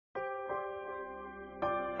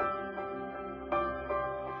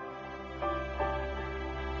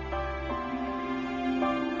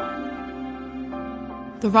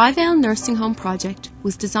The Ryevale nursing home project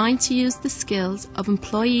was designed to use the skills of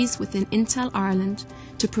employees within Intel Ireland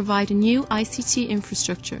to provide a new ICT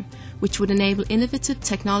infrastructure which would enable innovative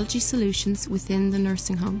technology solutions within the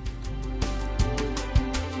nursing home.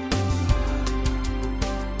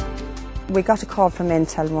 We got a call from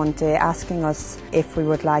Intel one day asking us if we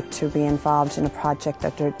would like to be involved in a project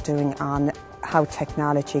that they're doing on how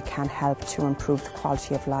technology can help to improve the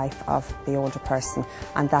quality of life of the older person,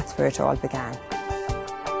 and that's where it all began.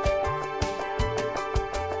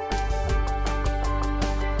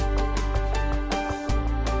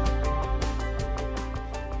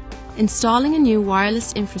 Installing a new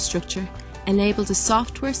wireless infrastructure enabled a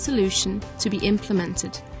software solution to be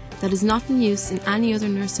implemented that is not in use in any other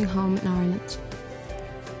nursing home in Ireland.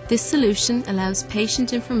 This solution allows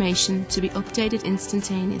patient information to be updated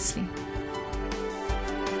instantaneously.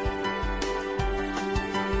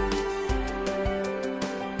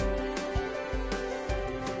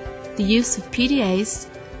 The use of PDAs,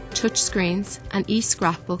 touchscreens and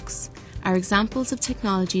e-scrapbooks are examples of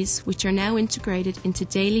technologies which are now integrated into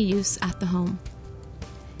daily use at the home.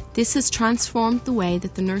 This has transformed the way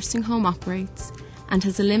that the nursing home operates and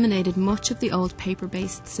has eliminated much of the old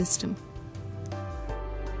paper-based system.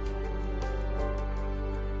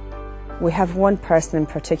 We have one person in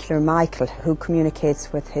particular, Michael, who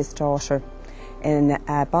communicates with his daughter in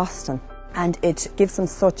Boston, and it gives him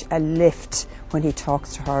such a lift when he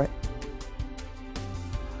talks to her.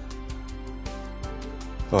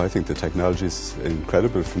 Oh, I think the technology is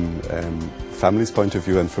incredible from family's point of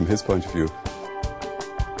view and from his point of view.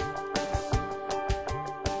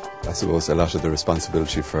 I suppose a lot of the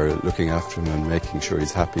responsibility for looking after him and making sure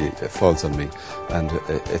he's happy falls on me, and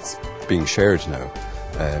it's being shared now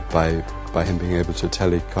by him being able to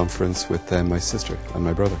teleconference with my sister and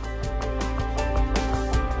my brother.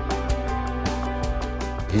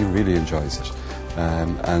 He really enjoys it,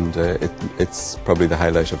 and it's probably the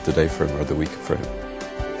highlight of the day for him, or the week for him.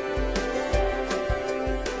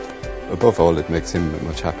 Above all, it makes him a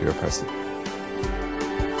much happier person.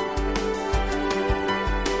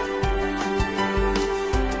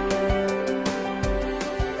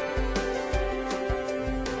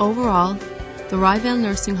 Overall, the Ryevale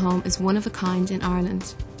nursing home is one of a kind in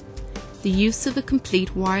Ireland. The use of a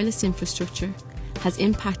complete wireless infrastructure has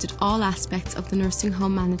impacted all aspects of the nursing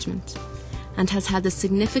home management and has had the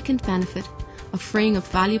significant benefit of freeing up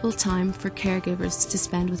valuable time for caregivers to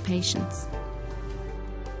spend with patients.